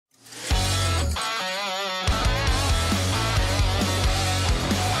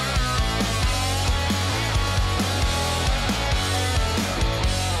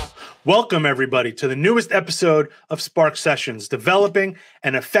Welcome, everybody, to the newest episode of Spark Sessions, Developing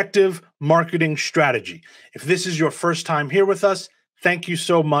an Effective Marketing Strategy. If this is your first time here with us, thank you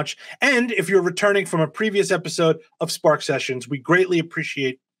so much. And if you're returning from a previous episode of Spark Sessions, we greatly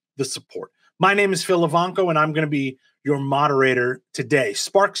appreciate the support. My name is Phil Levanco, and I'm going to be your moderator today.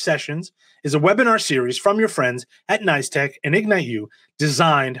 Spark Sessions is a webinar series from your friends at NiceTech and Ignite You,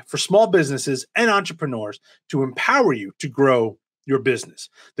 designed for small businesses and entrepreneurs to empower you to grow your business.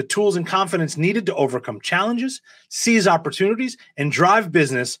 The tools and confidence needed to overcome challenges, seize opportunities, and drive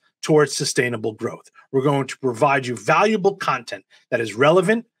business towards sustainable growth. We're going to provide you valuable content that is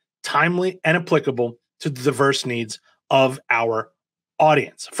relevant, timely, and applicable to the diverse needs of our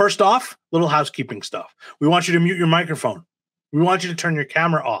audience. First off, little housekeeping stuff. We want you to mute your microphone. We want you to turn your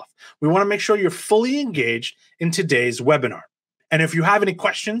camera off. We want to make sure you're fully engaged in today's webinar. And if you have any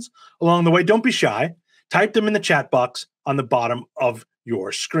questions along the way, don't be shy. Type them in the chat box on the bottom of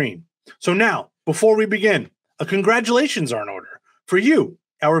your screen. So now, before we begin, a congratulations are in order for you,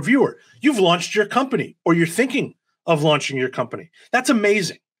 our viewer. You've launched your company, or you're thinking of launching your company. That's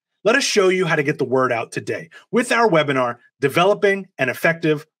amazing. Let us show you how to get the word out today with our webinar, Developing an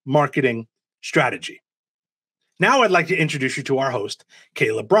Effective Marketing Strategy. Now I'd like to introduce you to our host,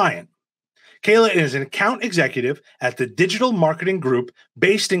 Kayla Bryant. Kayla is an account executive at the Digital Marketing Group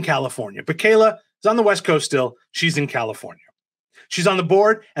based in California. But Kayla is on the West Coast still. She's in California. She's on the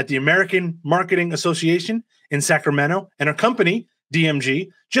board at the American Marketing Association in Sacramento, and her company, DMG,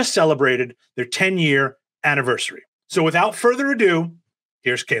 just celebrated their 10-year anniversary. So without further ado,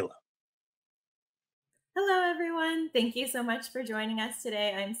 here's Kayla. Hello, everyone. Thank you so much for joining us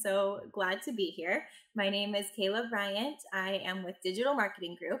today. I'm so glad to be here. My name is Kayla Bryant. I am with Digital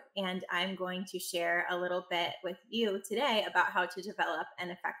Marketing Group, and I'm going to share a little bit with you today about how to develop an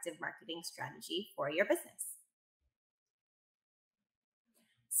effective marketing strategy for your business.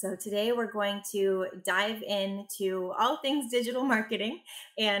 So today we're going to dive into all things digital marketing,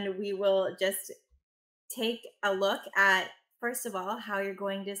 and we will just take a look at, first of all, how you're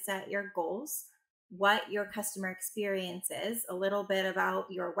going to set your goals, what your customer experience is, a little bit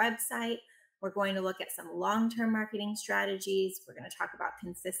about your website. We're going to look at some long-term marketing strategies. We're going to talk about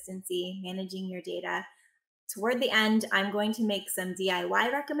consistency, managing your data. Toward the end, I'm going to make some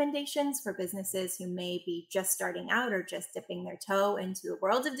DIY recommendations for businesses who may be just starting out or just dipping their toe into the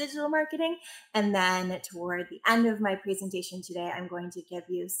world of digital marketing. And then toward the end of my presentation today, I'm going to give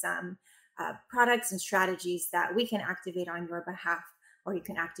you some products and strategies that we can activate on your behalf, or you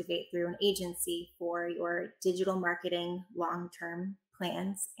can activate through an agency for your digital marketing long-term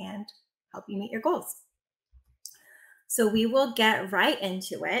plans and help you meet your goals. So we will get right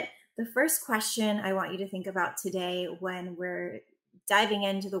into it. The first question I want you to think about today when we're diving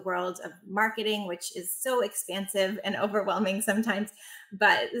into the world of marketing, which is so expansive and overwhelming sometimes,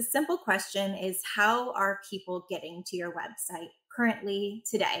 but the simple question is, how are people getting to your website currently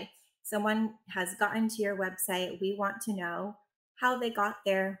today? Someone has gotten to your website. We want to know how they got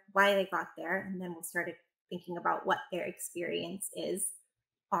there, why they got there, and then we'll start thinking about what their experience is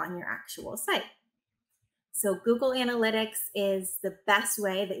on your actual site. So Google Analytics is the best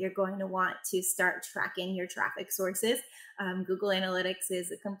way that you're going to want to start tracking your traffic sources. Google Analytics is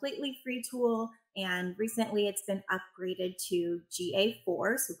a completely free tool, and recently it's been upgraded to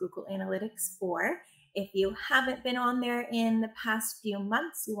GA4, so Google Analytics 4. If you haven't been on there in the past few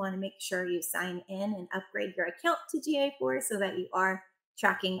months, you want to make sure you sign in and upgrade your account to GA4 so that you are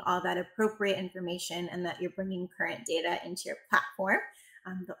tracking all that appropriate information and that you're bringing current data into your platform.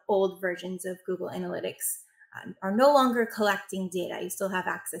 The old versions of Google Analytics are no longer collecting data. You still have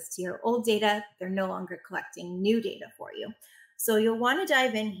access to your old data. They're no longer collecting new data for you. So you'll want to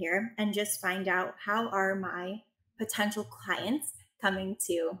dive in here and just find out, how are my potential clients coming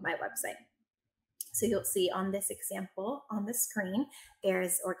to my website? So you'll see on this example on the screen,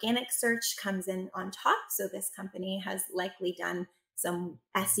 there's organic search comes in on top. So this company has likely done some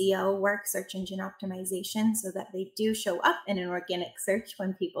SEO work, search engine optimization, so that they do show up in an organic search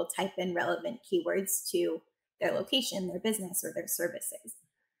when people type in relevant keywords to their location, their business, or their services.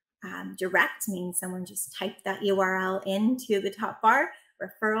 Direct means someone just typed that URL into the top bar.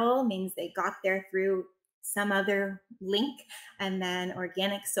 Referral means they got there through some other link. And then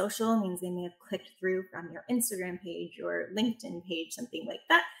organic social means they may have clicked through from your Instagram page or LinkedIn page, something like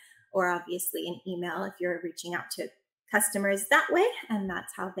that. Or obviously an email if you're reaching out to customers that way, and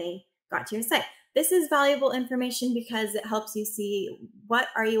that's how they got to your site. This is valuable information because it helps you see, what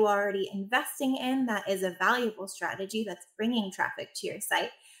are you already investing in that is a valuable strategy that's bringing traffic to your site,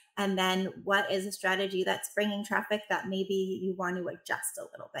 and then what is a strategy that's bringing traffic that maybe you want to adjust a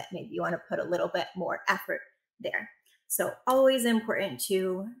little bit. Maybe you want to put a little bit more effort there. So always important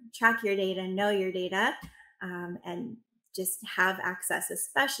to track your data, know your data, and just have access,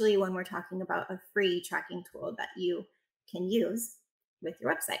 especially when we're talking about a free tracking tool that you can use with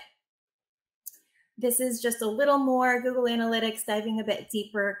your website. This is just a little more Google Analytics, diving a bit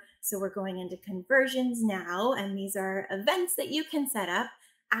deeper. So we're going into conversions now, and these are events that you can set up,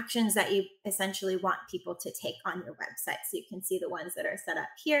 actions that you essentially want people to take on your website. So you can see the ones that are set up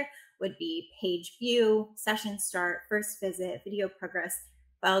here would be page view, session start, first visit, video progress,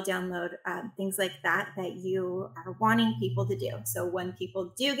 file download, things like that that you are wanting people to do. So when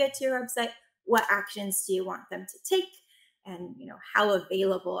people do get to your website, what actions do you want them to take? And how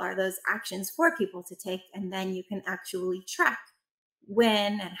available are those actions for people to take? And then you can actually track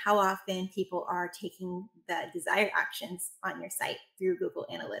when and how often people are taking the desired actions on your site through Google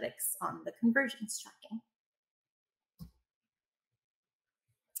Analytics on the conversions tracking.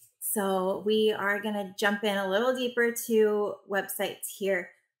 So we are going to jump in a little deeper to websites here.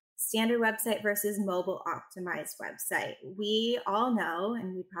 Standard website versus mobile optimized website. We all know,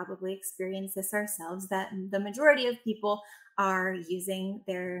 and we probably experience this ourselves, that the majority of people are using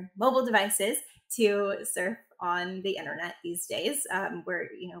their mobile devices to surf on the internet these days. We're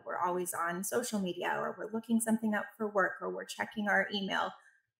always on social media, or we're looking something up for work, or we're checking our email.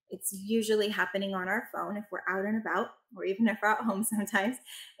 It's usually happening on our phone if we're out and about, or even if we're at home sometimes.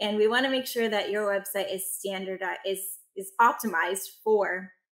 And we want to make sure that your website is standardized, is optimized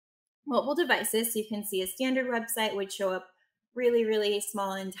for mobile devices. So you can see a standard website would show up really, really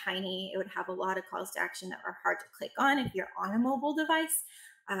small and tiny. It would have a lot of calls to action that are hard to click on if you're on a mobile device.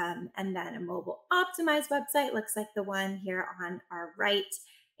 And then a mobile optimized website looks like the one here on our right.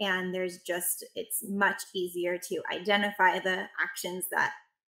 And it's much easier to identify the actions that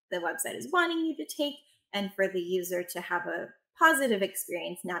the website is wanting you to take, and for the user to have a positive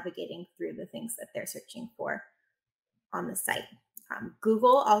experience navigating through the things that they're searching for on the site.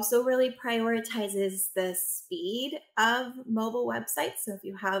 Google also really prioritizes the speed of mobile websites. So if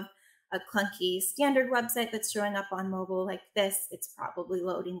you have a clunky standard website that's showing up on mobile like this, it's probably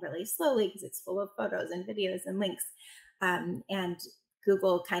loading really slowly because it's full of photos and videos and links. And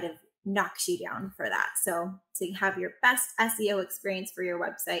Google kind of knocks you down for that. So to have your best SEO experience for your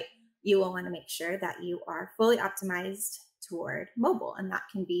website, you will want to make sure that you are fully optimized toward mobile. And that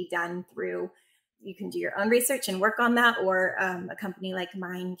can be done through, you can do your own research and work on that, or a company like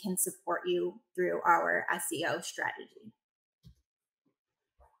mine can support you through our SEO strategy.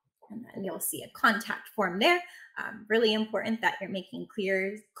 And then you'll see a contact form there. Really important that you're making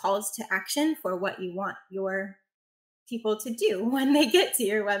clear calls to action for what you want your people to do when they get to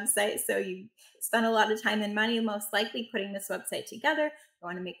your website. So you spend a lot of time and money most likely putting this website together. You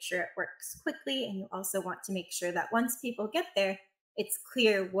want to make sure it works quickly, and you also want to make sure that once people get there, it's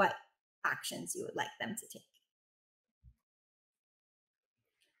clear what actions you would like them to take.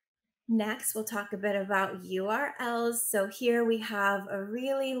 Next, we'll talk a bit about URLs. So here we have a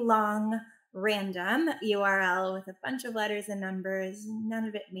really long random URL with a bunch of letters and numbers. None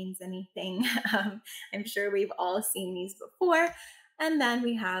of it means anything. I'm sure we've all seen these before. And then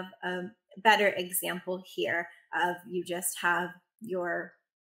we have a better example here of you just have your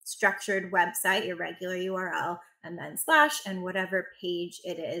structured website, your regular URL, and then slash and whatever page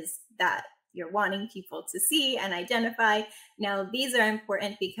it is that you're wanting people to see and identify. Now, these are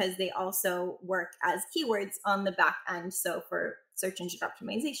important because they also work as keywords on the back end. So for search engine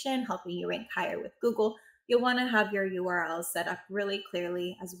optimization, helping you rank higher with Google, you'll want to have your URLs set up really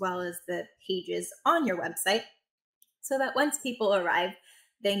clearly, as well as the pages on your website, so that once people arrive,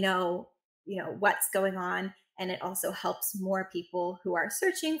 they know, what's going on. And it also helps more people who are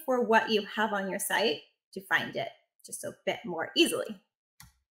searching for what you have on your site to find it just a bit more easily.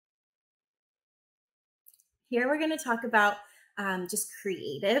 Here we're going to talk about just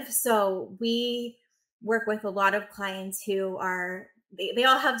creative. So we work with a lot of clients who they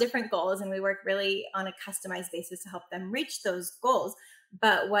all have different goals, and we work really on a customized basis to help them reach those goals.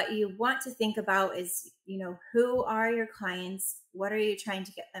 But what you want to think about is, who are your clients? What are you trying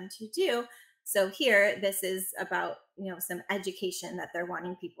to get them to do? So here, this is about, some education that they're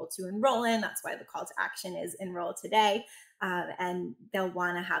wanting people to enroll in. That's why the call to action is enroll today. And they'll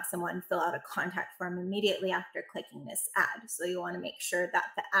want to have someone fill out a contact form immediately after clicking this ad. So you want to make sure that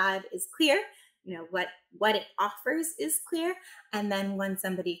the ad is clear, what it offers is clear. And then when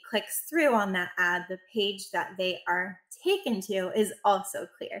somebody clicks through on that ad, the page that they are taken to is also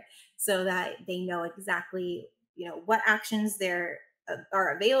clear, so that they know exactly, what actions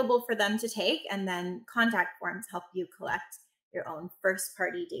are available for them to take. And then contact forms help you collect your own first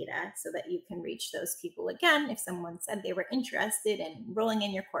party data so that you can reach those people again. If someone said they were interested in enrolling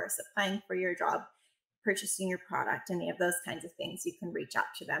in your course, applying for your job, purchasing your product, any of those kinds of things, you can reach out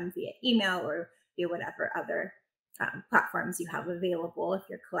to them via email or via whatever other platforms you have available if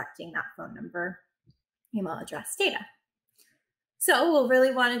you're collecting that phone number, email address data. So we'll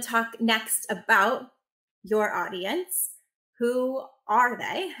really want to talk next about your audience. Who are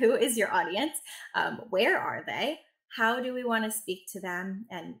they? Who is your audience? Where are they? How do we want to speak to them?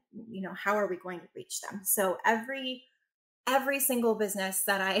 And, how are we going to reach them? So every single business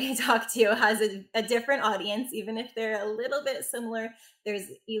that I talk to has a different audience, even if they're a little bit similar. There's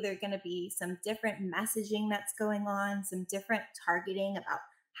either going to be some different messaging that's going on, some different targeting about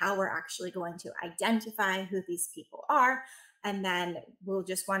how we're actually going to identify who these people are. And then we'll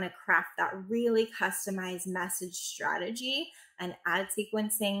just want to craft that really customized message strategy and ad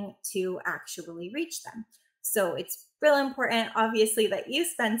sequencing to actually reach them. So it's really important, obviously, that you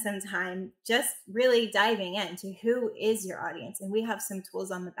spend some time just really diving into who is your audience. And we have some tools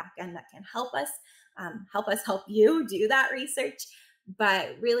on the back end that can help us help you do that research.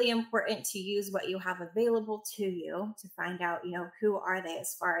 But really important to use what you have available to you to find out, who are they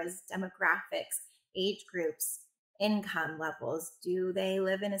as far as demographics, age groups, income levels. Do they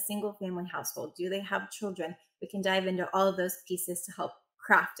live in a single family household? Do they have children? We can dive into all of those pieces to help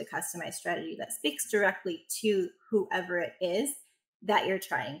craft a customized strategy that speaks directly to whoever it is that you're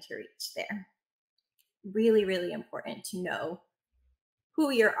trying to reach there. Really, really important to know who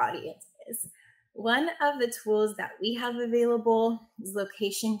your audience is. One of the tools that we have available is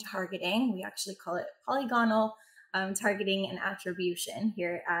location targeting. We actually call it polygonal targeting and attribution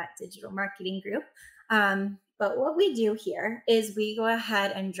here at Digital Marketing Group. But what we do here is we go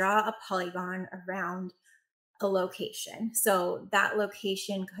ahead and draw a polygon around a location. So that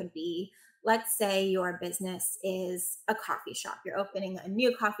location could be, let's say your business is a coffee shop. You're opening a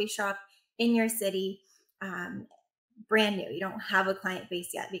new coffee shop in your city, brand new. You don't have a client base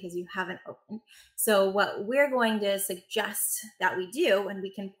yet because you haven't opened. So what we're going to suggest that we do, and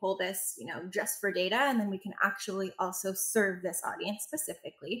we can pull this, just for data, and then we can actually also serve this audience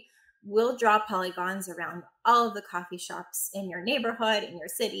specifically. We'll draw polygons around all of the coffee shops in your neighborhood, in your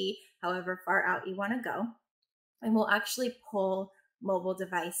city, however far out you want to go. And we'll actually pull mobile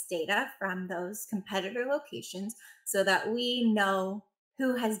device data from those competitor locations so that we know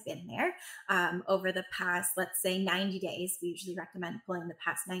who has been there over the past, let's say 90 days. We usually recommend pulling the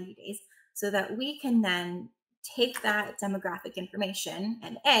past 90 days so that we can then take that demographic information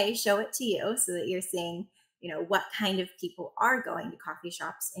and show it to you so that you're seeing, what kind of people are going to coffee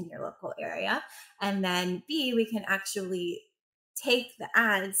shops in your local area. And then B, we can actually take the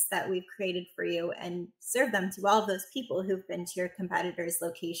ads that we've created for you and serve them to all of those people who've been to your competitors'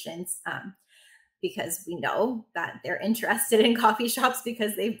 locations, because we know that they're interested in coffee shops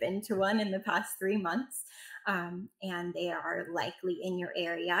because they've been to one in the past 3 months, and they are likely in your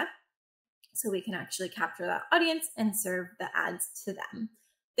area. So we can actually capture that audience and serve the ads to them.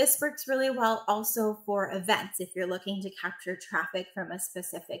 This works really well also for events. If you're looking to capture traffic from a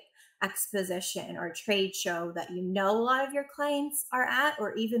specific exposition or trade show that a lot of your clients are at,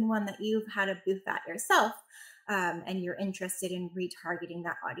 or even one that you've had a booth at yourself, and you're interested in retargeting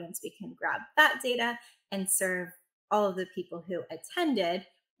that audience, we can grab that data and serve all of the people who attended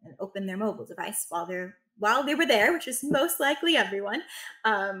and opened their mobile device while they were there, which is most likely everyone.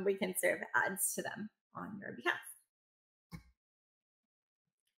 We can serve ads to them on your behalf.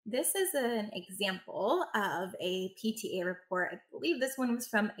 This is an example of a PTA report. I believe this one was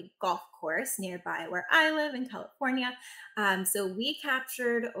from a golf course nearby where I live in California. So we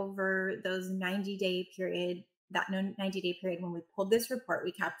captured over those 90-day period, when we pulled this report,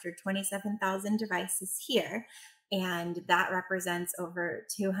 we captured 27,000 devices here. And that represents over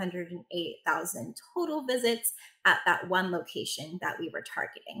 208,000 total visits at that one location that we were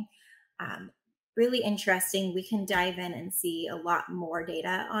targeting. Really interesting. We can dive in and see a lot more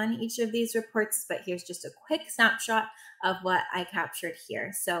data on each of these reports, but here's just a quick snapshot of what I captured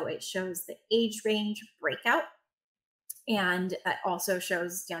here. So it shows the age range breakout, and it also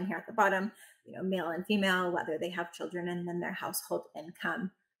shows down here at the bottom, male and female, whether they have children, and then their household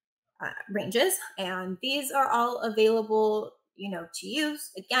income ranges. And these are all available, to use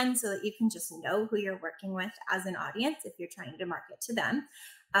again, so that you can just know who you're working with as an audience if you're trying to market to them.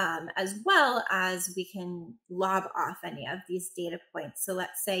 As well as we can lob off any of these data points. So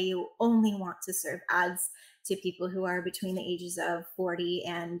let's say you only want to serve ads to people who are between the ages of 40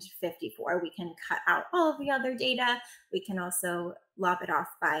 and 54. We can cut out all of the other data. We can also lob it off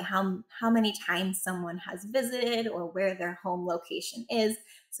by how many times someone has visited or where their home location is.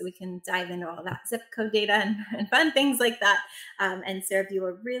 so we can dive into all that zip code data and fun things like that, and serve you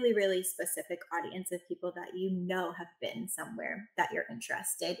a really, really specific audience of people that you know have been somewhere that you're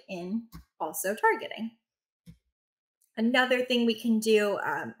interested in also targeting. Another thing we can do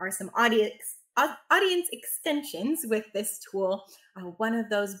are some audience extensions with this tool. One of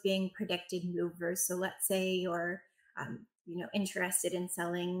those being predicted movers. So let's say you're interested in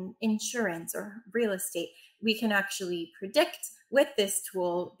selling insurance or real estate. We can actually predict with this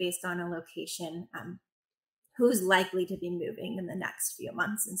tool based on a location who's likely to be moving in the next few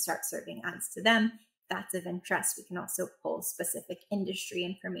months and start serving ads to them. If that's of interest. We can also pull specific industry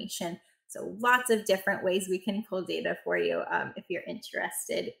information. So lots of different ways we can pull data for you. If you're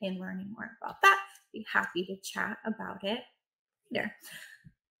interested in learning more about that, be happy to chat about it later.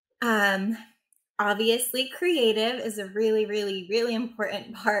 Obviously, creative is a really, really, really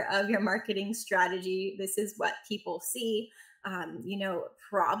important part of your marketing strategy. This is what people see.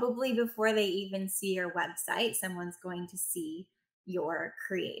 Probably before they even see your website, someone's going to see your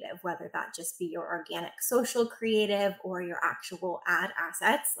creative, whether that just be your organic social creative or your actual ad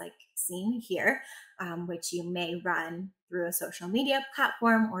assets like seen here, which you may run through a social media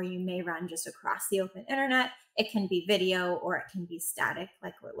platform, or you may run just across the open internet. It can be video or it can be static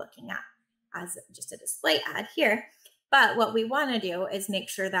like we're looking at as just a display ad here. But what we want to do is make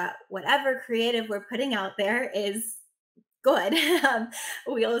sure that whatever creative we're putting out there is good.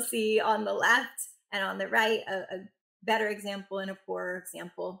 We'll see on the left and on the right a better example and a poorer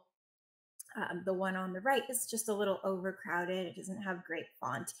example. The one on the right is just a little overcrowded. It doesn't have great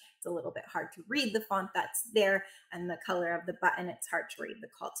font. It's a little bit hard to read the font that's there, and the color of the button, it's hard to read the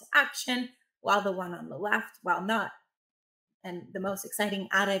call to action. While the one on the left, while not and the most exciting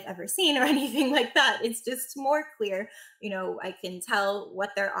ad I've ever seen or anything like that, it's just more clear. I can tell what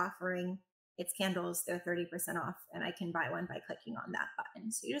they're offering. It's candles, they're 30% off, and I can buy one by clicking on that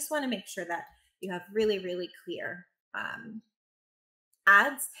button. So you just want to make sure that you have really, really clear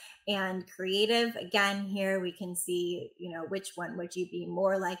ads. And creative, again, here we can see, which one would you be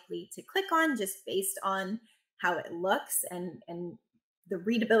more likely to click on just based on how it looks and the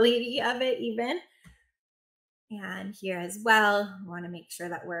readability of it even. And here as well, we want to make sure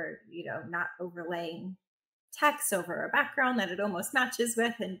that we're, not overlaying text over a background that it almost matches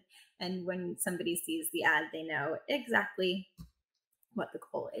with. And when somebody sees the ad, they know exactly what the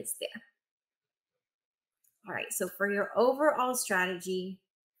goal is there. All right, so for your overall strategy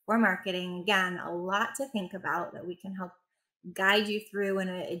for marketing, again, a lot to think about that we can help guide you through in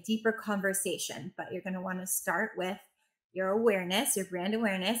a deeper conversation. But you're going to want to start with your awareness, your brand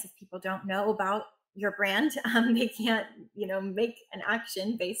awareness. If people don't know about your brand, they can't, make an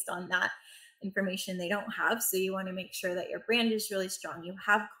action based on that information they don't have. So you want to make sure that your brand is really strong, you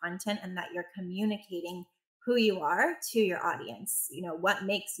have content, and that you're communicating who you are to your audience. What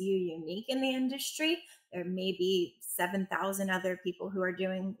makes you unique in the industry. There may be 7,000 other people who are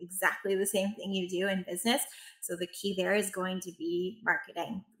doing exactly the same thing you do in business. So the key there is going to be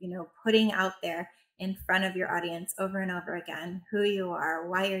marketing, putting out there in front of your audience over and over again who you are,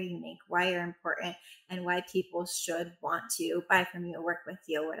 why you're unique, why you're important, and why people should want to buy from you, work with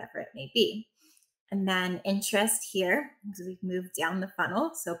you, whatever it may be. And then interest here, because we've moved down the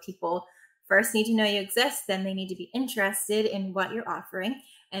funnel. So people first need to know you exist, then they need to be interested in what you're offering.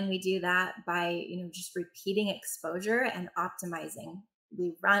 And we do that by, just repeating exposure and optimizing.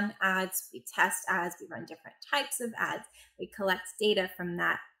 We run ads, we test ads, we run different types of ads, we collect data from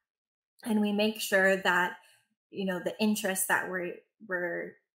that. And we make sure that, the interest that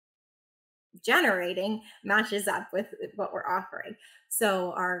we're generating matches up with what we're offering.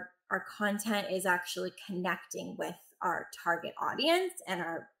 So our content is actually connecting with our target audience and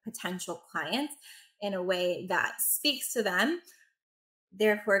our potential clients in a way that speaks to them,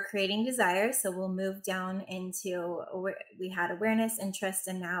 therefore creating desire. So we'll move down into, we had awareness, interest,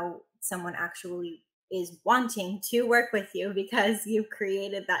 and now someone actually is wanting to work with you because you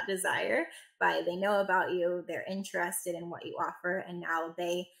created that desire by they know about you, they're interested in what you offer, and now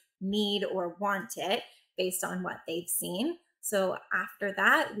they need or want it based on what they've seen. So after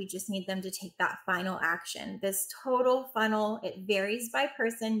that, we just need them to take that final action. This total funnel, it varies by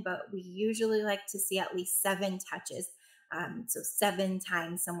person, but we usually like to see at least 7 touches. So 7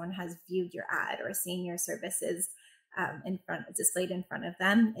 times someone has viewed your ad or seen your services displayed in front of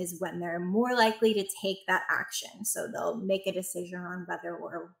them is when they're more likely to take that action. So they'll make a decision on whether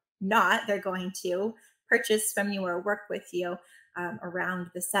or not they're going to purchase from you or work with you around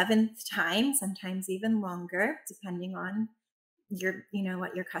the 7th time, sometimes even longer, depending on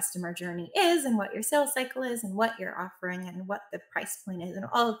what your customer journey is and what your sales cycle is and what you're offering and what the price point is and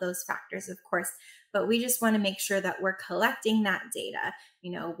all of those factors, of course. But we just want to make sure that we're collecting that data.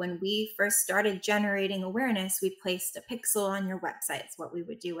 When we first started generating awareness, we placed a pixel on your website. It's what we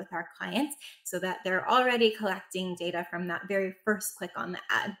would do with our clients so that they're already collecting data from that very first click on the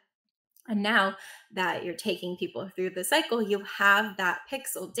ad. And now that you're taking people through the cycle, you have that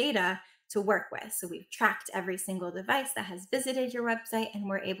pixel data to work with. So we've tracked every single device that has visited your website, and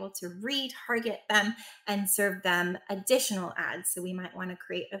we're able to retarget them and serve them additional ads. So we might want to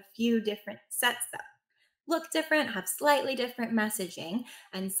create a few different sets that look different, have slightly different messaging,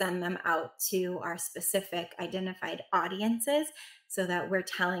 and send them out to our specific identified audiences so that we're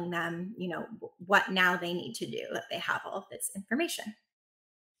telling them, what now they need to do, that they have all of this information.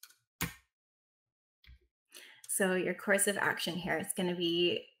 So your course of action here is going to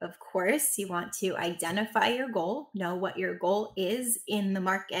be, of course, you want to identify your goal, know what your goal is in the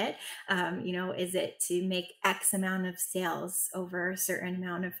market. Is it to make X amount of sales over a certain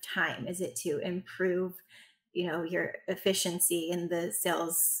amount of time? Is it to improve, your efficiency in the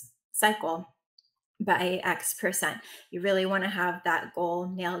sales cycle by X percent? You really want to have that goal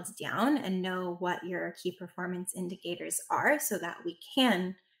nailed down and know what your key performance indicators are so that we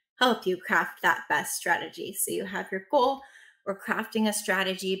can help you craft that best strategy. So you have your goal. We're crafting a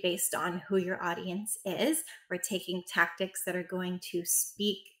strategy based on who your audience is. We're taking tactics that are going to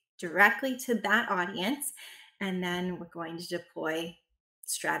speak directly to that audience. And then we're going to deploy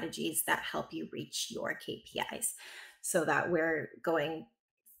strategies that help you reach your KPIs so that we're going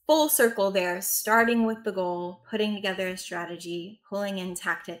full circle there, starting with the goal, putting together a strategy, pulling in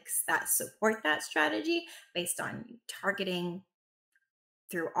tactics that support that strategy based on targeting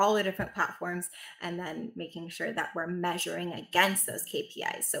through all the different platforms, and then making sure that we're measuring against those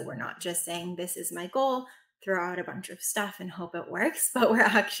KPIs. So we're not just saying, this is my goal, throw out a bunch of stuff and hope it works, but we're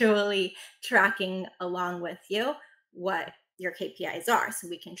actually tracking along with you what your KPIs are. So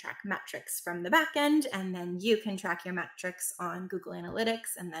we can track metrics from the back end, and then you can track your metrics on Google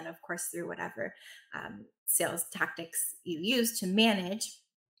Analytics, and then of course through whatever sales tactics you use to manage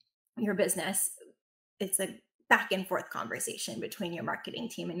your business. It's a back and forth conversation between your marketing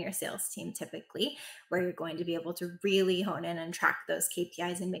team and your sales team, typically, where you're going to be able to really hone in and track those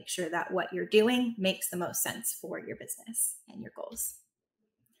KPIs and make sure that what you're doing makes the most sense for your business and your goals.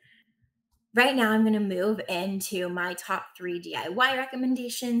 Right now, I'm going to move into my top 3 DIY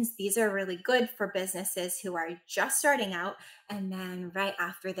recommendations. These are really good for businesses who are just starting out. And then right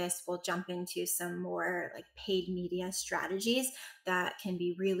after this, we'll jump into some more like paid media strategies that can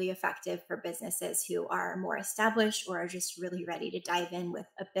be really effective for businesses who are more established or are just really ready to dive in with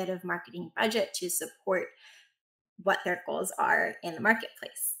a bit of marketing budget to support what their goals are in the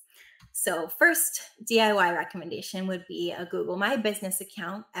marketplace. So first DIY recommendation would be a Google My Business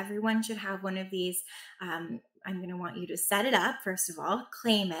account. Everyone should have one of these. I'm going to want you to set it up. First of all,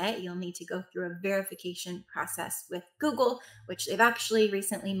 claim it. You'll need to go through a verification process with Google, which they've actually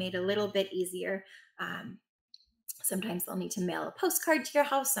recently made a little bit easier. Sometimes they'll need to mail a postcard to your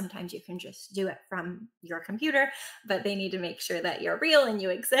house. Sometimes you can just do it from your computer, but they need to make sure that you're real and you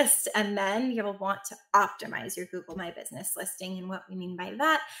exist. And then you'll want to optimize your Google My Business listing. And what we mean by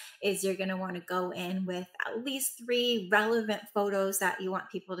that is you're going to want to go in with at least 3 relevant photos that you want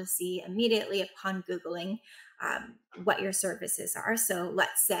people to see immediately upon Googling what your services are. So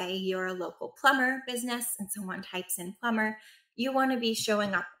let's say you're a local plumber business and someone types in plumber. You want to be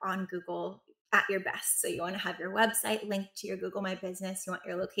showing up on Google at your best. So you want to have your website linked to your Google My Business. You want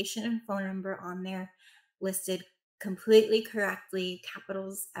your location and phone number on there listed completely correctly,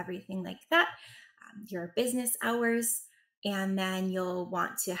 capitals, everything like that, your business hours, and then you'll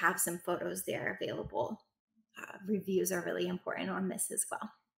want to have some photos there available. Reviews are really important on this as well.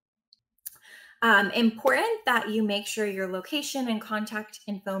 Important that you make sure your location and contact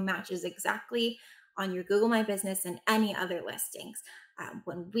info matches exactly on your Google My Business and any other listings.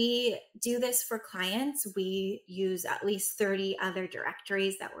 When we do this for clients, we use at least 30 other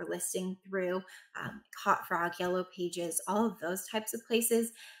directories that we're listing through, Hot Frog, Yellow Pages, all of those types of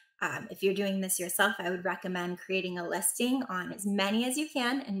places. If you're doing this yourself, I would recommend creating a listing on as many as you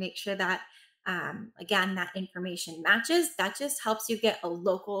can and make sure that, again, that information matches. That just helps you get a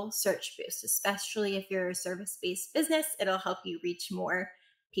local search boost, especially if you're a service-based business. It'll help you reach more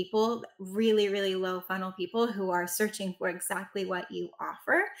people, really, really low funnel people who are searching for exactly what you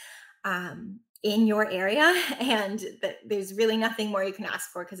offer in your area. And there's really nothing more you can ask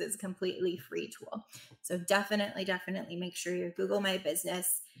for because it's a completely free tool. So definitely make sure your Google My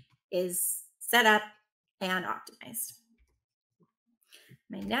Business is set up and optimized.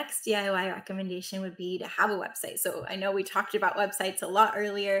 My next DIY recommendation would be to have a website. So I know we talked about websites a lot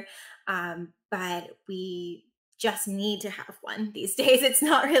earlier, but we just need to have one these days. It's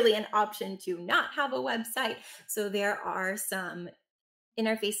not really an option to not have a website. So there are some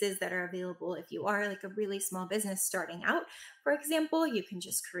interfaces that are available if you are like a really small business starting out. For example, you can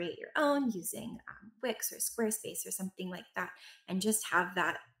just create your own using Wix or Squarespace or something like that, and just have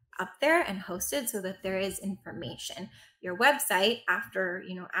that up there and hosted so that there is information. Your website, after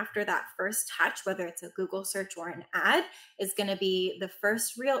that first touch, whether it's a Google search or an ad, is going to be the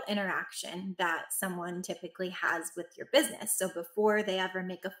first real interaction that someone typically has with your business. So before they ever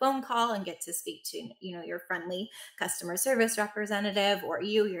make a phone call and get to speak to, your friendly customer service representative, or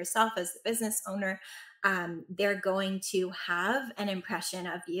you yourself as the business owner, they're going to have an impression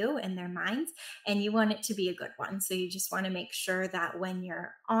of you in their minds, and you want it to be a good one. So you just want to make sure that when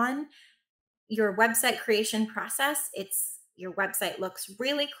you're on your website creation process, your website looks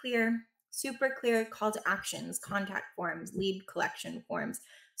really clear, super clear call to actions, contact forms, lead collection forms,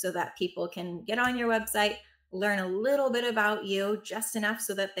 so that people can get on your website, learn a little bit about you, just enough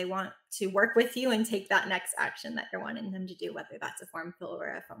so that they want to work with you and take that next action that you're wanting them to do, whether that's a form fill or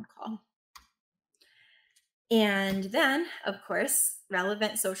a phone call. And then, of course,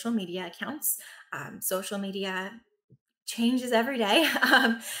 relevant social media accounts. Social media changes every day.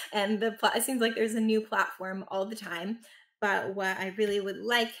 And it seems like there's a new platform all the time. But what I really would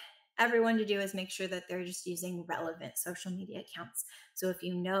like everyone to do is make sure that they're just using relevant social media accounts. So if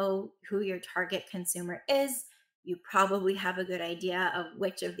you know who your target consumer is, you probably have a good idea of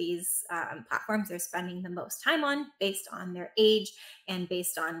which of these platforms they're spending the most time on based on their age and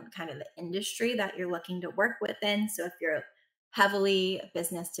based on kind of the industry that you're looking to work within. So if you're heavily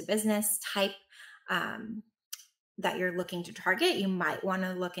business to business type, that you're looking to target, you might want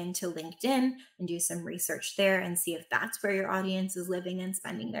to look into LinkedIn and do some research there and see if that's where your audience is living and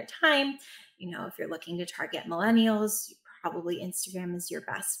spending their time. If you're looking to target millennials, probably Instagram is your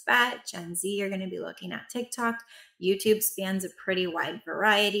best bet. Gen Z, you're going to be looking at TikTok. YouTube spans a pretty wide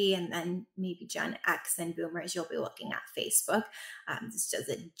variety. And then maybe Gen X and boomers, you'll be looking at Facebook. Just as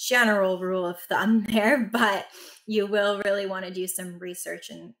a general rule of thumb there, but you will really want to do some research,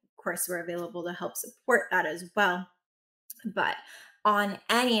 and of course, we're available to help support that as well. But on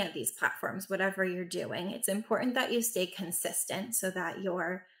any of these platforms, whatever you're doing, it's important that you stay consistent so that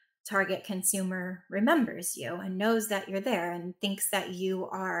your target consumer remembers you and knows that you're there and thinks that you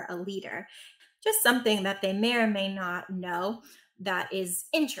are a leader. Just something that they may or may not know that is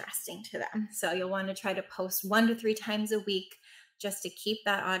interesting to them. So you'll want to try to post 1 to 3 times a week just to keep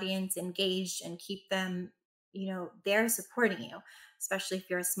that audience engaged and keep them, they're supporting you. Especially if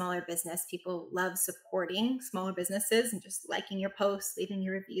you're a smaller business, people love supporting smaller businesses and just liking your posts, leaving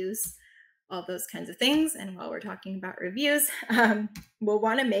your reviews, all those kinds of things. And while we're talking about reviews, we'll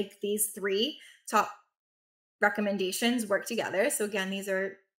want to make these 3 top recommendations work together. So again, these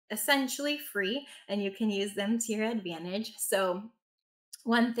are essentially free and you can use them to your advantage. So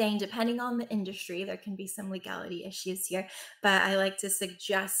one thing, depending on the industry, there can be some legality issues here, but I like to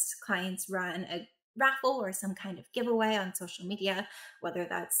suggest clients run a raffle or some kind of giveaway on social media, whether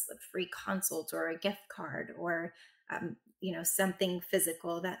that's a free consult or a gift card or something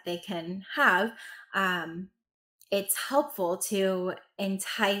physical that they can have. It's helpful to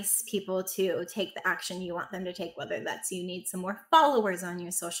entice people to take the action you want them to take, whether that's you need some more followers on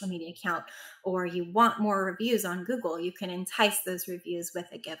your social media account or you want more reviews on Google. You can entice those reviews with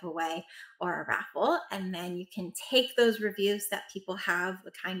a giveaway or a raffle. And then you can take those reviews that people have,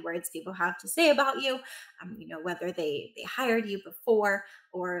 the kind words people have to say about you, whether they hired you before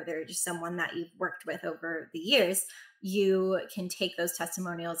or they're just someone that you've worked with over the years. You can take those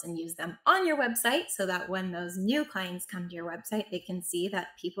testimonials and use them on your website so that when those new clients come to your website, they can see that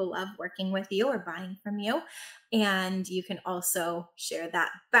people love working with you or buying from you. And you can also share that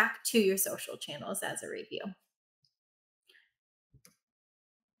back to your social channels as a review.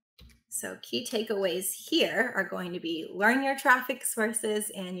 So key takeaways here are going to be learn your traffic sources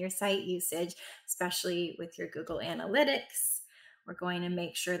and your site usage, especially with your Google Analytics. We're going to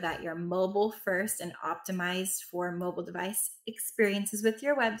make sure that you're mobile first and optimized for mobile device experiences with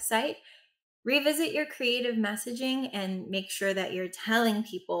your website. Revisit your creative messaging and make sure that you're telling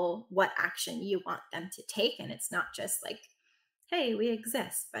people what action you want them to take. And it's not just like, hey, we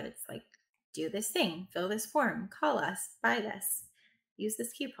exist, but it's like, do this thing, fill this form, call us, buy this, use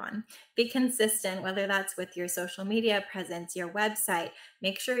this coupon. Be consistent, whether that's with your social media presence, your website.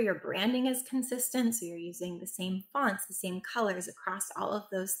 Make sure your branding is consistent. So you're using the same fonts, the same colors across all of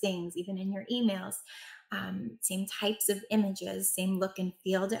those things, even in your emails. Same types of images, same look and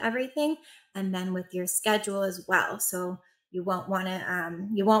feel to everything. And then with your schedule as well. So You won't want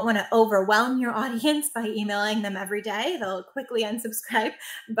to overwhelm your audience by emailing them every day. They'll quickly unsubscribe.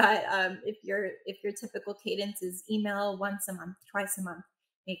 But if your typical cadence is email once a month, twice a month,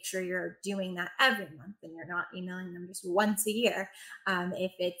 make sure you're doing that every month and you're not emailing them just once a year.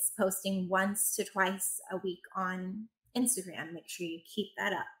 If it's posting once to twice a week on Instagram, make sure you keep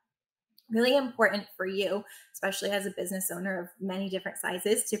that up. Really important for you, especially as a business owner of many different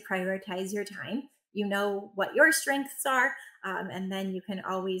sizes, to prioritize your time. You know what your strengths are, and then you can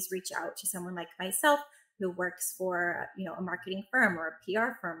always reach out to someone like myself who works for a marketing firm or a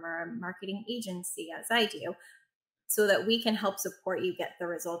PR firm or a marketing agency, as I do, so that we can help support you get the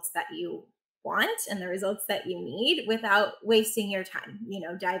results that you want and the results that you need without wasting your time,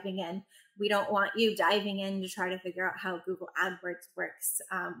 diving in. We don't want you diving in to try to figure out how Google AdWords works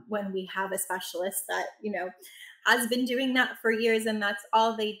when we have a specialist that, has been doing that for years and that's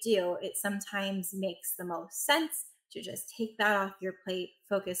all they do. It sometimes makes the most sense to just take that off your plate,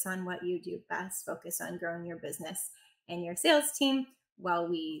 focus on what you do best, focus on growing your business and your sales team while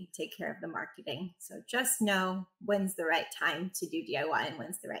we take care of the marketing. So just know when's the right time to do DIY and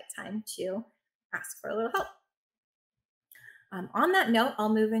when's the right time to ask for a little help. On that note,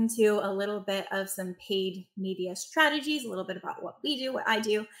 I'll move into a little bit of some paid media strategies, a little bit about what we do, what I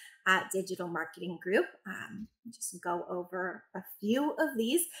do at Digital Marketing Group. Just go over a few of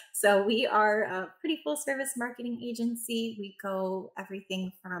these. So we are a pretty full service marketing agency. We go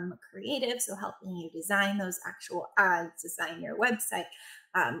everything from creative, so helping you design those actual ads, design your website,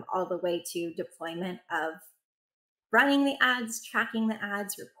 all the way to deployment of running the ads, tracking the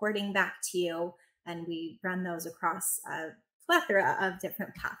ads, reporting back to you. And we run those across a plethora of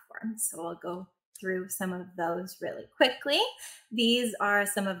different platforms. So I'll go through some of those really quickly. These are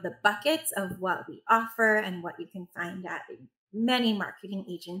some of the buckets of what we offer and what you can find at many marketing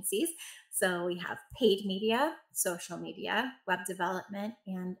agencies. So we have paid media, social media, web development,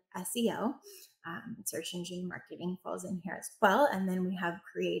 and SEO. Search engine marketing falls in here as well. And then we have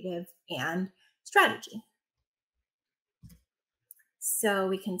creative and strategy. So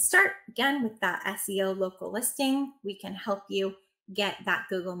we can start again with that SEO local listing. We can help you get that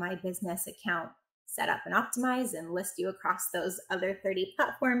Google My Business account set up and optimized and list you across those other 30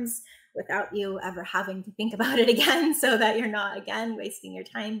 platforms without you ever having to think about it again, so that you're not, again, wasting your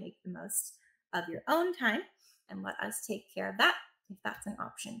time. Make the most of your own time and let us take care of that if that's an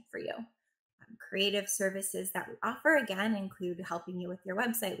option for you. Creative services that we offer, again, include helping you with your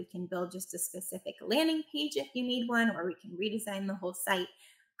website. We can build just a specific landing page if you need one, or we can redesign the whole site,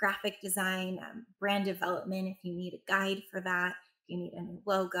 graphic design, brand development if you need a guide for that, if you need a new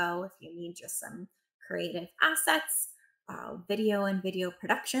logo, if you need just some creative assets, video and video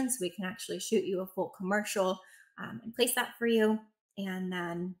production, so we can actually shoot you a full commercial and place that for you, and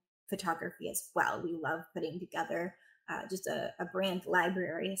then photography as well. We love putting together just a brand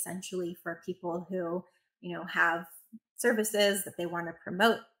library, essentially, for people who, have services that they want to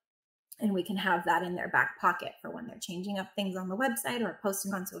promote. And we can have that in their back pocket for when they're changing up things on the website or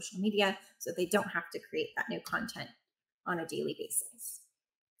posting on social media, so they don't have to create that new content on a daily basis.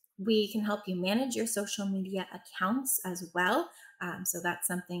 We can help you manage your social media accounts as well. So that's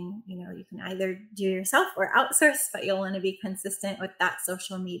something, you can either do yourself or outsource, but you'll want to be consistent with that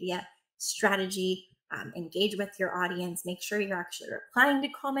social media strategy. Engage with your audience, make sure you're actually replying to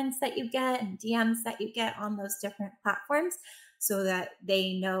comments that you get and DMs that you get on those different platforms, so that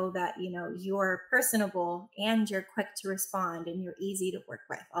they know that, you're personable and you're quick to respond and you're easy to work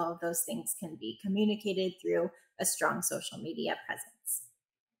with. All of those things can be communicated through a strong social media presence.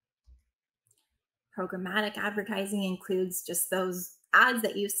 Programmatic advertising includes just those ads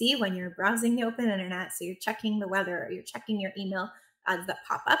that you see when you're browsing the open internet. So you're checking the weather, or you're checking your email. Ads that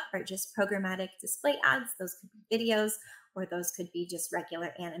pop up are just programmatic display ads. Those could be videos, or those could be just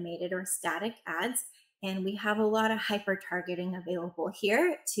regular animated or static ads. And we have a lot of hyper targeting available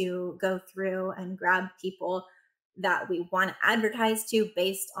here to go through and grab people that we want to advertise to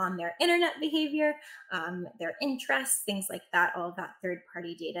based on their internet behavior, their interests, things like that, all of that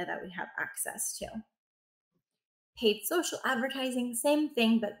third-party data that we have access to. Paid social advertising, same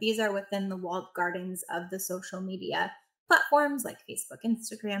thing, but these are within the walled gardens of the social media platforms like Facebook,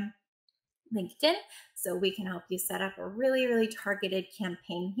 Instagram, LinkedIn. So we can help you set up a really, really targeted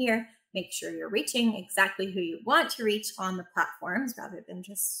campaign here. Make sure you're reaching exactly who you want to reach on the platforms, rather than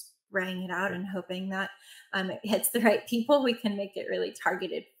just spraying it out and hoping that it hits the right people. We can make it really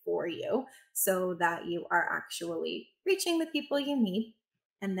targeted for you so that you are actually reaching the people you need.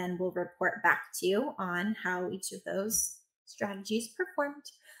 And then we'll report back to you on how each of those strategies performed.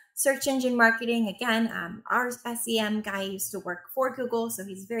 Search engine marketing, again, our SEM guy used to work for Google, so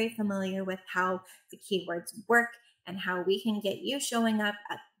he's very familiar with how the keywords work and how we can get you showing up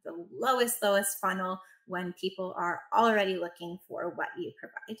at the lowest funnel when people are already looking for what you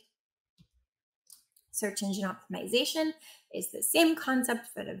provide. Search engine optimization is the same concept,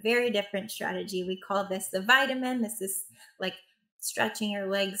 but a very different strategy. We call this the vitamin. This is like stretching your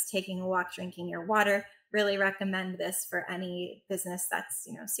legs, taking a walk, drinking your water. Really recommend this for any business that's,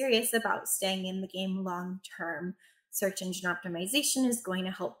 serious about staying in the game long term. Search engine optimization is going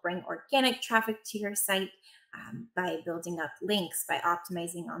to help bring organic traffic to your site by building up links, by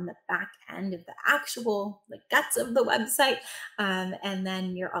optimizing on the back end of the actual guts of the website. And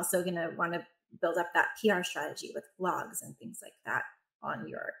then you're also going to want to build up that PR strategy with blogs and things like that on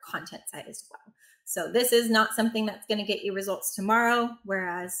your content side as well. So this is not something that's going to get you results tomorrow,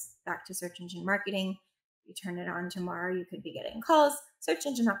 whereas back to search engine marketing, you turn it on tomorrow, you could be getting calls. Search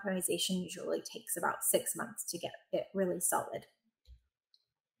engine optimization usually takes about 6 months to get it really solid.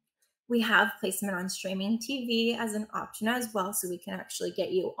 We have placement on streaming TV as an option as well, so we can actually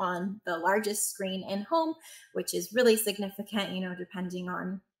get you on the largest screen in home, which is really significant, depending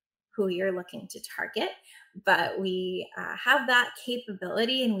on who you're looking to target. But we have that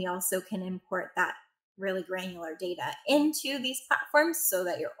capability, and we also can import that really granular data into these platforms so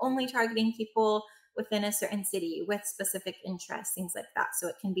that you're only targeting people within a certain city with specific interests, things like that. So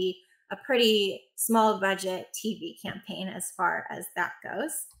it can be a pretty small budget TV campaign as far as that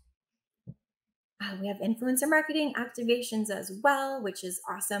goes. We have influencer marketing activations as well, which is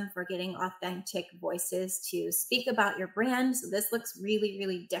awesome for getting authentic voices to speak about your brand. So this looks really,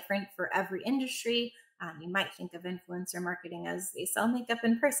 really different for every industry. You might think of influencer marketing as they sell makeup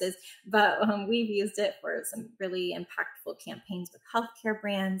and purses, but we've used it for some really impactful campaigns with healthcare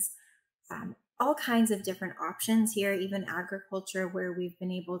brands, all kinds of different options here, even agriculture, where we've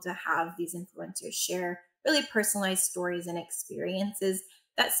been able to have these influencers share really personalized stories and experiences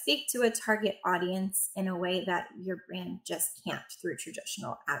that speak to a target audience in a way that your brand just can't through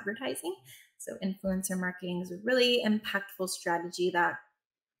traditional advertising. So influencer marketing is a really impactful strategy that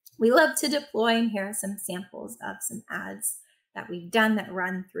we love to deploy. And here are some samples of some ads that we've done that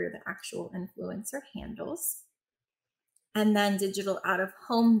run through the actual influencer handles. And then digital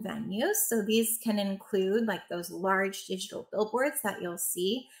out-of-home venues. So these can include those large digital billboards that you'll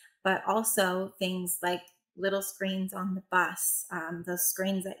see, but also things like little screens on the bus, those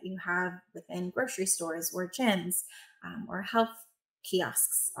screens that you have within grocery stores or gyms, or health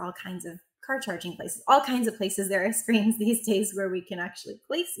kiosks, all kinds of car charging places, all kinds of places there are screens these days where we can actually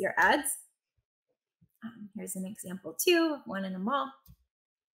place your ads. Here's an example too, one in a mall.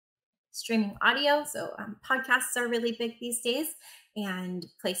 Streaming audio, so podcasts are really big these days, and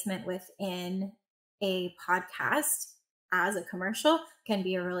placement within a podcast as a commercial can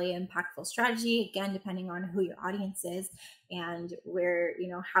be a really impactful strategy, again, depending on who your audience is and where,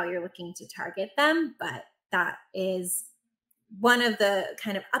 how you're looking to target them. But that is one of the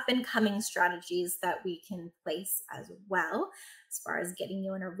kind of up and coming strategies that we can place as well, as far as getting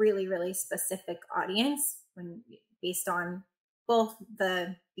you in a really, really specific audience based on both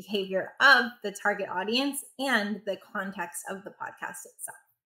the behavior of the target audience and the context of the podcast itself.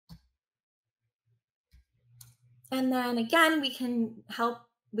 And then again, we can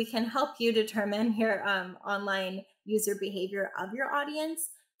help you determine your online user behavior of your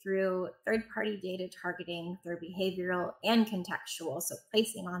audience through third-party data targeting, through behavioral and contextual. So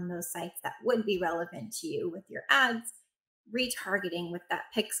placing on those sites that would be relevant to you with your ads, retargeting with that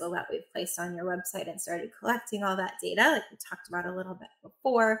pixel that we've placed on your website and started collecting all that data, like we talked about a little bit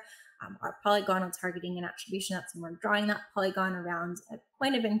before. Our polygonal targeting and attribution, that's when we're drawing that polygon around a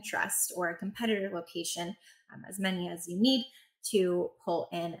point of interest or a competitor location, as many as you need to pull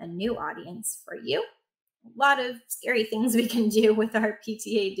in a new audience for you. A lot of scary things we can do with our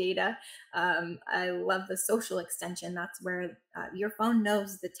PTA data. I love the social extension. That's where your phone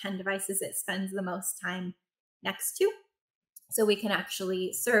knows the 10 devices it spends the most time next to. So we can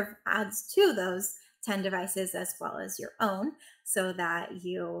actually serve ads to those 10 devices as well as your own, so that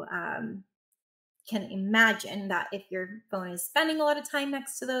you can imagine that if your phone is spending a lot of time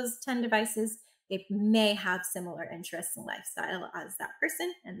next to those 10 devices, they may have similar interests and lifestyle as that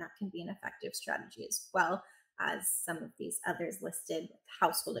person, and that can be an effective strategy as well as some of these others listed with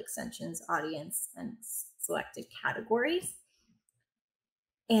household extensions, audience, and selected categories.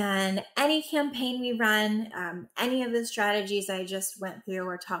 And any campaign we run, any of the strategies I just went through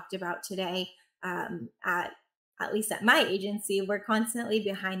or talked about today, at least at my agency, we're constantly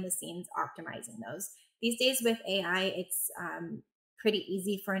behind the scenes optimizing those. These days with AI, it's pretty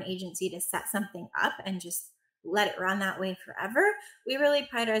easy for an agency to set something up and just let it run that way forever. We really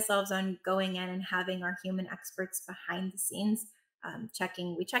pride ourselves on going in and having our human experts behind the scenes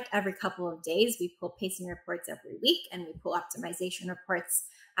We check every couple of days. We pull pacing reports every week, and we pull optimization reports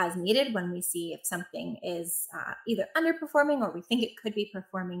as needed when we see if something is either underperforming or we think it could be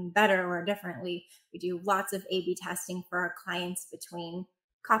performing better or differently. We do lots of A/B testing for our clients between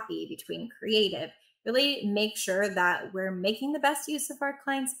copy, between creative, really make sure that we're making the best use of our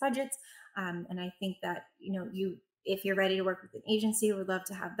clients' budgets. And I think that, if you're ready to work with an agency, we'd love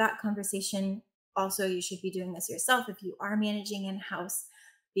to have that conversation. Also, you should be doing this yourself if you are managing in-house,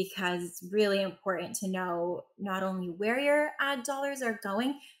 because it's really important to know not only where your ad dollars are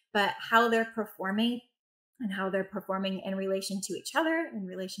going, but how they're performing and how they're performing in relation to each other, in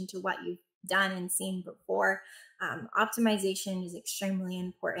relation to what you've done and seen before. Optimization is extremely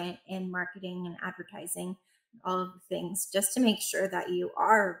important in marketing and advertising, all of the things, just to make sure that you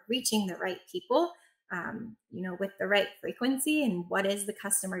are reaching the right people, with the right frequency, and what is the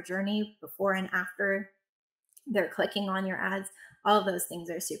customer journey before and after they're clicking on your ads. All of those things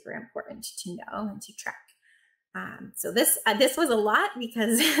are super important to know and to track. So this was a lot,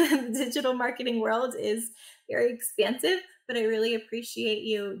 because the digital marketing world is very expansive, but I really appreciate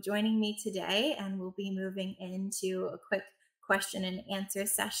you joining me today, and we'll be moving into a quick question and answer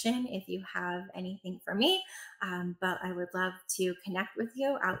session if you have anything for me. But I would love to connect with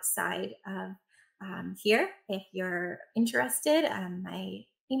you outside of here if you're interested. My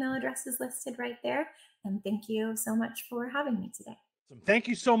email address is listed right there. And thank you so much for having me today. Thank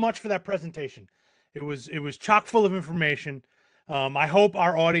you so much for that presentation. It was chock full of information. I hope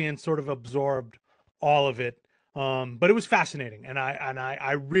our audience sort of absorbed all of it. But it was fascinating, and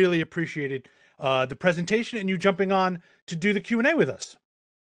I really appreciated the presentation and you jumping on to do the Q&A with us.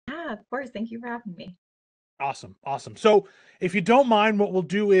 Yeah, of course. Thank you for having me. Awesome. So if you don't mind, what we'll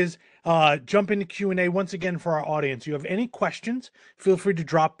do is jump into Q&A once again for our audience. You have any questions, feel free to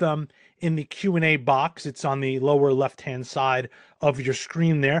drop them in the Q&A box. It's on the lower left-hand side of your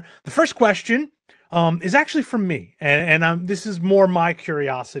screen there. The first question is actually from me, and this is more my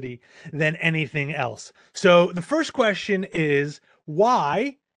curiosity than anything else. So the first question is,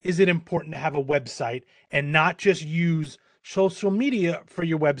 why is it important to have a website and not just use social media for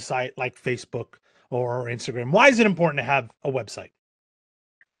your website like Facebook or Instagram? Why is it important to have a website?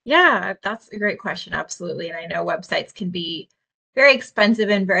 Yeah, that's a great question. Absolutely. And I know websites can be very expensive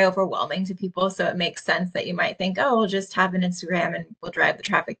and very overwhelming to people. So it makes sense that you might think, oh, we'll just have an Instagram and we'll drive the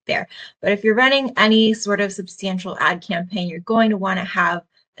traffic there. But if you're running any sort of substantial ad campaign, you're going to want to have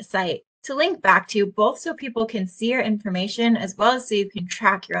a site to link back to, both so people can see your information, as well as so you can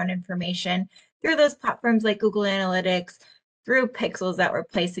track your own information through those platforms like Google Analytics, through pixels that we're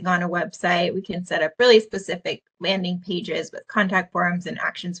placing on a website. We can set up really specific landing pages with contact forms and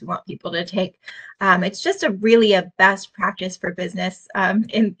actions we want people to take. It's just really a best practice for business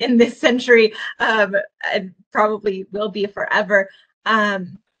in this century, and probably will be forever,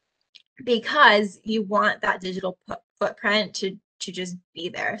 because you want that digital footprint to just be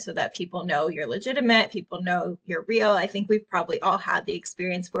there, so that people know you're legitimate, people know you're real. I think we've probably all had the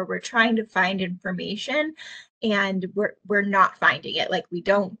experience where we're trying to find information and we're not finding it. Like, we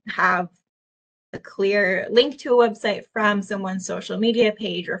don't have a clear link to a website from someone's social media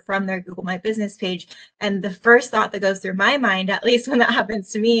page or from their Google My Business page. And the first thought that goes through my mind, at least when that happens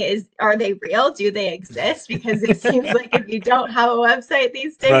to me, is, are they real? Do they exist? Because it seems like if you don't have a website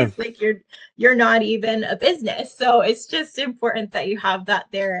these days, right, like you're not even a business. So it's just important that you have that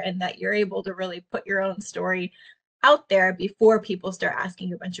there, and that you're able to really put your own story out there before people start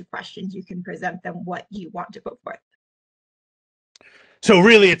asking a bunch of questions. You can present them what you want to put forth. So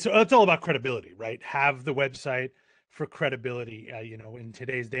really, it's all about credibility, right? Have the website for credibility. In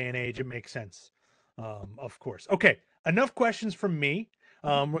today's day and age, it makes sense, of course. Okay, enough questions from me.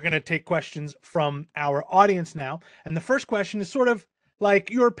 We're going to take questions from our audience now. And the first question is sort of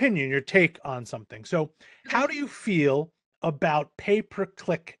like your opinion, your take on something. So how do you feel about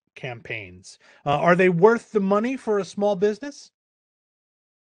pay-per-click campaigns? Are they worth the money for a small business?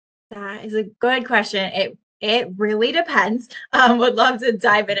 That is a good question. It really depends. Would love to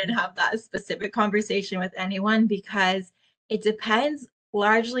dive in and have that specific conversation with anyone, because it depends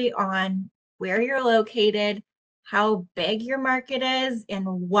largely on where you're located, how big your market is, and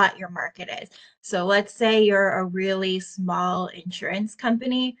what your market is. So let's say you're a really small insurance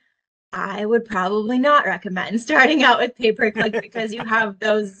company. I would probably not recommend starting out with pay-per-click because you have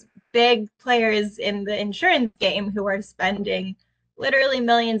those big players in the insurance game who are spending literally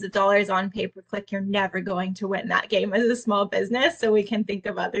millions of dollars on pay-per-click. You're never going to win that game as a small business. So we can think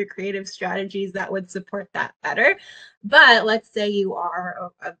of other creative strategies that would support that better. But let's say you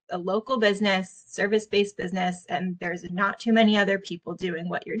are a local business, service-based business, and there's not too many other people doing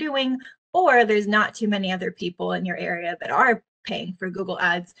what you're doing, or there's not too many other people in your area that are paying for Google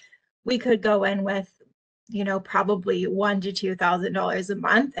Ads, we could go in with, you know, probably $1,000 to $2,000 a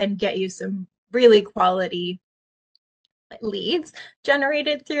month and get you some really quality leads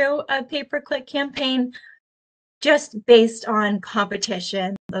generated through a pay-per-click campaign, just based on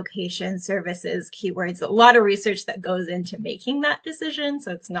competition, location, services, keywords, a lot of research that goes into making that decision.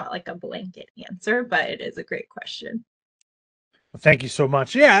 So it's not like a blanket answer, but it is a great question. Well, thank you so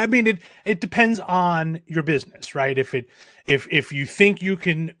much. Yeah, I mean, it depends on your business, right? If you think you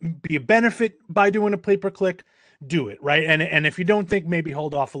can be a benefit by doing a pay-per-click, do it, right? And if you don't think, maybe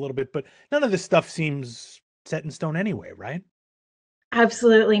hold off a little bit. But none of this stuff seems set in stone anyway, right?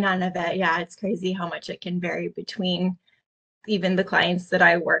 Absolutely none of it. Yeah, it's crazy how much it can vary between even the clients that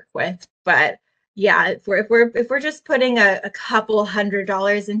I work with. But yeah, if we're just putting a couple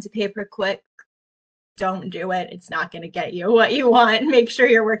 $100 into pay-per-click, don't do it. It's not going to get you what you want. Make sure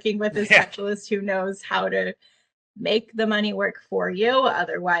you're working with a Yeah. specialist who knows how to make the money work for you.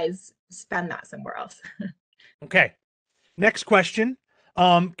 Otherwise, spend that somewhere else. Okay. Next question.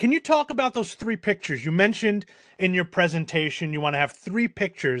 Can you talk about those 3 pictures you mentioned in your presentation? You want to have 3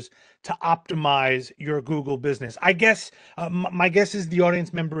 pictures to optimize your Google business. I guess my guess is the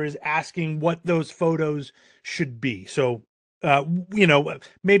audience member is asking what those photos should be. So, you know,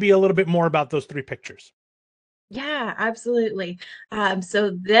 maybe a little bit more about those 3 pictures. Yeah, absolutely.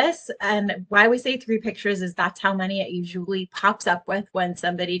 So this, and why we say 3 pictures is that's how many it usually pops up with when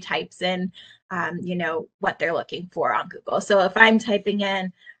somebody types in, you know, what they're looking for on Google. So if I'm typing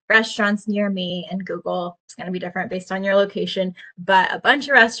in restaurants near me in Google, it's going to be different based on your location, but a bunch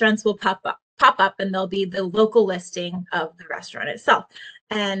of restaurants will pop up and they'll be the local listing of the restaurant itself.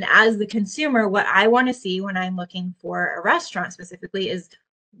 And as the consumer, what I want to see when I'm looking for a restaurant specifically is,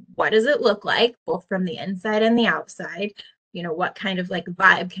 what does it look like, both from the inside and the outside? You know, what kind of like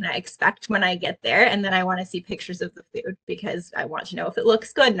vibe can I expect when I get there? And then I want to see pictures of the food because I want to know if it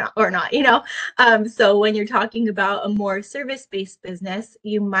looks good or not, you know? So when you're talking about a more service-based business,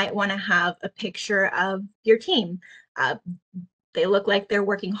 you might want to have a picture of your team. They look like they're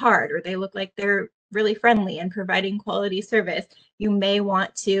working hard, or they look like they're really friendly and providing quality service. You may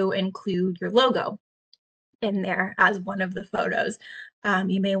want to include your logo in there as one of the photos.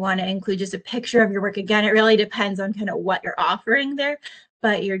 You may want to include just a picture of your work. Again, it really depends on kind of what you're offering there,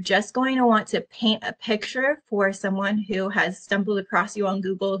 but you're just going to want to paint a picture for someone who has stumbled across you on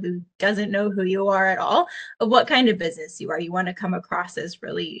Google, who doesn't know who you are at all, of what kind of business you are. You want to come across as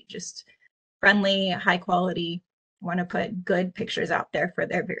really just friendly, high quality. You want to put good pictures out there for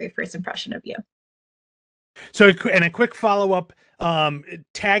their very first impression of you. So, and a quick follow-up,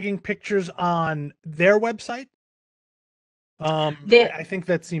 tagging pictures on their website. They, I think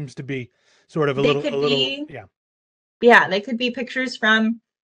that seems to be sort of a they little, could be, yeah. yeah, they could be pictures from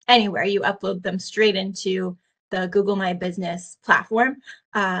anywhere. You upload them straight into the Google My Business platform.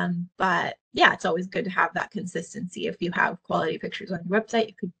 But yeah, it's always good to have that consistency. If you have quality pictures on your website,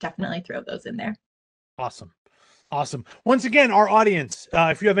 you could definitely throw those in there. Awesome. Awesome. Once again, our audience,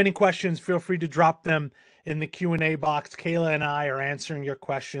 if you have any questions, feel free to drop them in the Q&A box. Kayla and I are answering your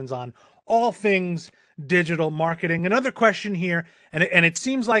questions on all things digital marketing. Another question here, and it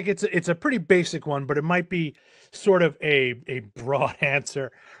seems like it's a pretty basic one, but it might be sort of a broad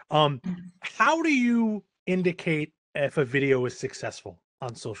answer. How do you indicate if a video is successful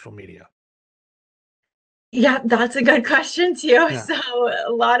on social media? Yeah, that's a good question too. Yeah. So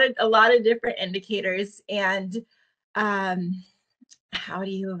a lot of different indicators. And how do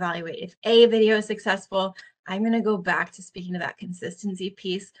you evaluate if a video is successful? I'm going to go back to speaking to that consistency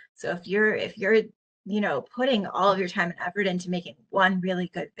piece. So if you're you know, putting all of your time and effort into making one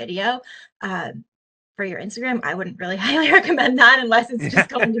really good video for your Instagram, I wouldn't really highly recommend that unless it's just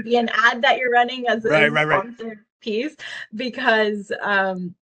going to be an ad that you're running as a Right. sponsored piece, because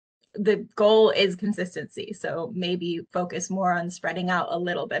the goal is consistency. So maybe focus more on spreading out a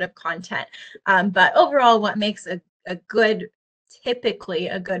little bit of content. But overall, what makes typically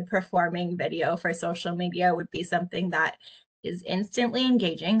a good performing video for social media would be something that is instantly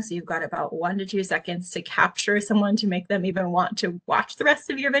engaging. So you've got about 1 to 2 seconds to capture someone to make them even want to watch the rest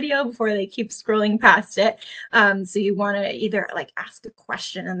of your video before they keep scrolling past it. So you want to either like ask a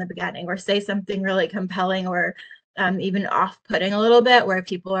question in the beginning or say something really compelling, or even off-putting a little bit, where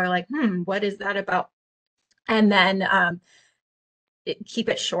people are like, what is that about? And then keep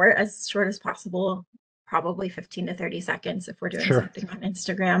it short as possible, probably 15 to 30 seconds if we're doing something on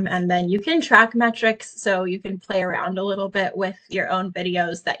Instagram. And then you can track metrics, so you can play around a little bit with your own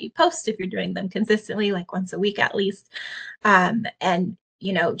videos that you post if you're doing them consistently, like once a week at least. And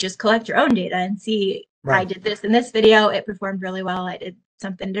you know, just collect your own data and see, I did this in this video, it performed really well. I did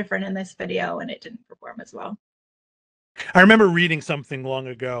something different in this video and it didn't perform as well. I remember reading something long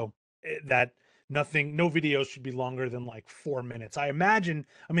ago that no videos should be longer than like 4 minutes. I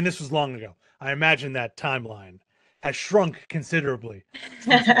mean, this was long ago. I imagine that timeline has shrunk considerably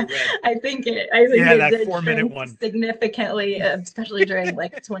since we read. I think Yeah, it that did 4 minute shrink one. significantly, especially during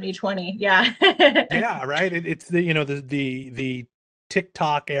like 2020. Yeah. Yeah, right. It's the the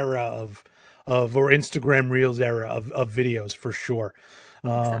TikTok era or Instagram Reels era of videos for sure.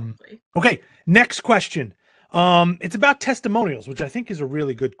 Exactly. Okay, next question. It's about testimonials, which I think is a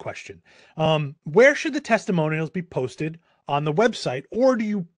really good question. Where should the testimonials be posted on the website, or do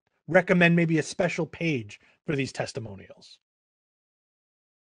you recommend maybe a special page for these testimonials?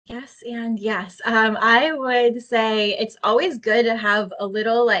 Yes, and yes. I would say it's always good to have a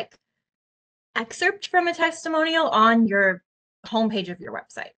little like excerpt from a testimonial on your homepage of your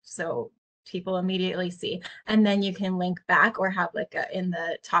website. So people immediately see. And then you can link back or have like in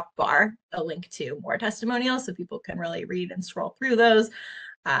the top bar a link to more testimonials so people can really read and scroll through those.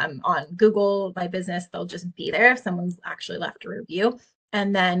 On Google My Business, they'll just be there if someone's actually left a review.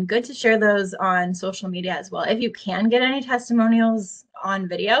 And then good to share those on social media as well. If you can get any testimonials on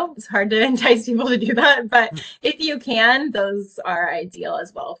video, it's hard to entice people to do that. But if you can, those are ideal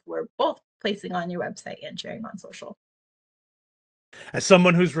as well for both placing on your website and sharing on social. As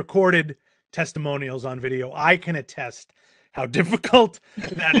someone who's recorded testimonials on video, I can attest how difficult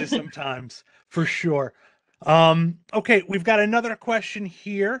that is sometimes, for sure. Okay, we've got another question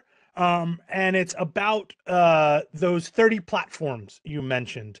here, and it's about those 30 platforms you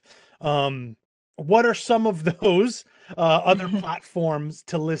mentioned. What are some of those other platforms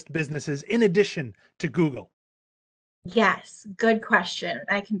to list businesses in addition to Google? Yes, good question.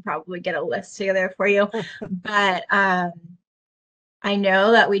 I can probably get a list together for you, but I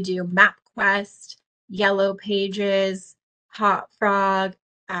know that we do MapQuest, Yellow Pages, Hot Frog.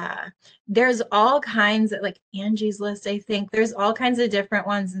 Uh, there's all kinds of like Angie's List, I think. There's all kinds of different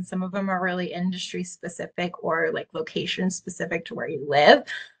ones, and some of them are really industry specific or like location specific to where you live.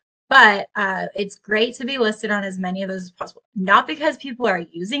 But it's great to be listed on as many of those as possible. Not because people are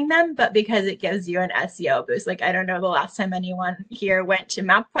using them, but because it gives you an SEO boost. Like, I don't know the last time anyone here went to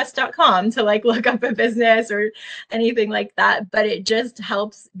mapquest.com to like look up a business or anything like that. But it just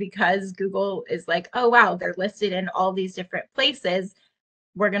helps because Google is like, oh, wow, they're listed in all these different places.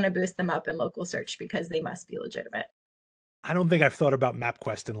 We're going to boost them up in local search because they must be legitimate. I don't think I've thought about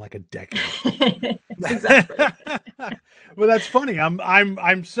MapQuest in like a decade. Exactly. Well, that's funny.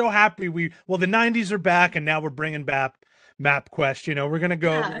 I'm so happy the 90s are back and now we're bringing back MapQuest. We're gonna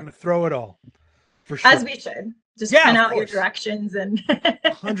Yeah. we're gonna throw it all for sure. As we should. Just Yeah, print of out your course. directions and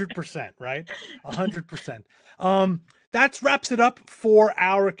 100%, right? 100%. That wraps it up for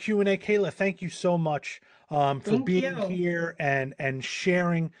our Q&A. Kayla, thank you so much for Thank being you. here and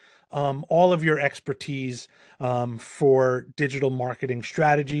sharing all of your expertise for digital marketing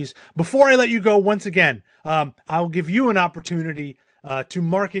strategies. Before I let you go, once again, I'll give you an opportunity to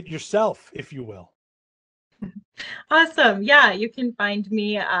market yourself, if you will. Awesome. Yeah, you can find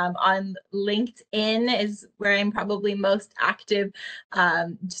me on LinkedIn is where I'm probably most active.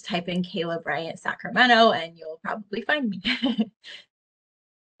 Just type in Kayla Bryant Sacramento and you'll probably find me.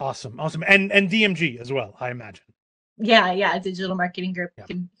 Awesome. And DMG as well, I imagine. Yeah, Digital Marketing Group. Yeah.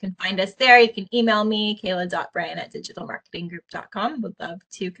 You can find us there. You can email me, kayla.bryant@digitalmarketinggroup.com. Would love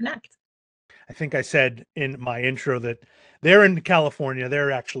to connect. I think I said in my intro that they're in California.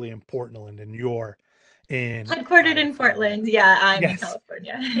 They're actually in Portland, and you're in Headquartered in Portland. Yeah, I'm in Yes.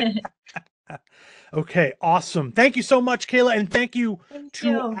 California. Okay, awesome. Thank you so much, Kayla, and thank you Thank to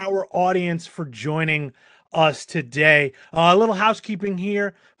you. our audience for joining us today. A little housekeeping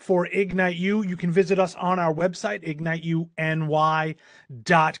here for Ignite You. You can visit us on our website,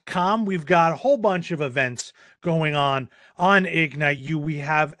 igniteuny.com. We've got a whole bunch of events going on Ignite You. We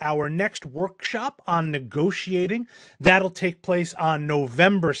have our next workshop on negotiating. That'll take place on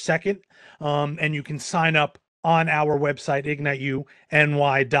November 2nd, and you can sign up on our website,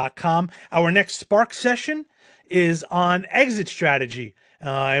 igniteuny.com. Our next Spark session is on exit strategy,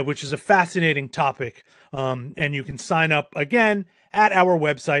 which is a fascinating topic. And you can sign up again at our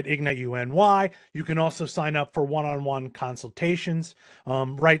website, igniteuny. You can also sign up for one-on-one consultations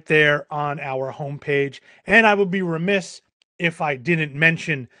right there on our homepage. And I would be remiss if I didn't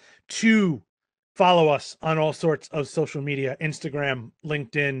mention to follow us on all sorts of social media, Instagram,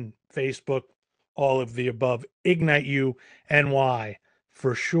 LinkedIn, Facebook, all of the above. Ignite You NY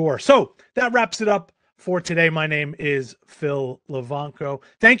for sure. So that wraps it up for today. My name is Phil Levanco.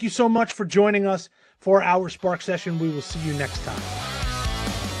 Thank you so much for joining us for our Spark session. We will see you next time.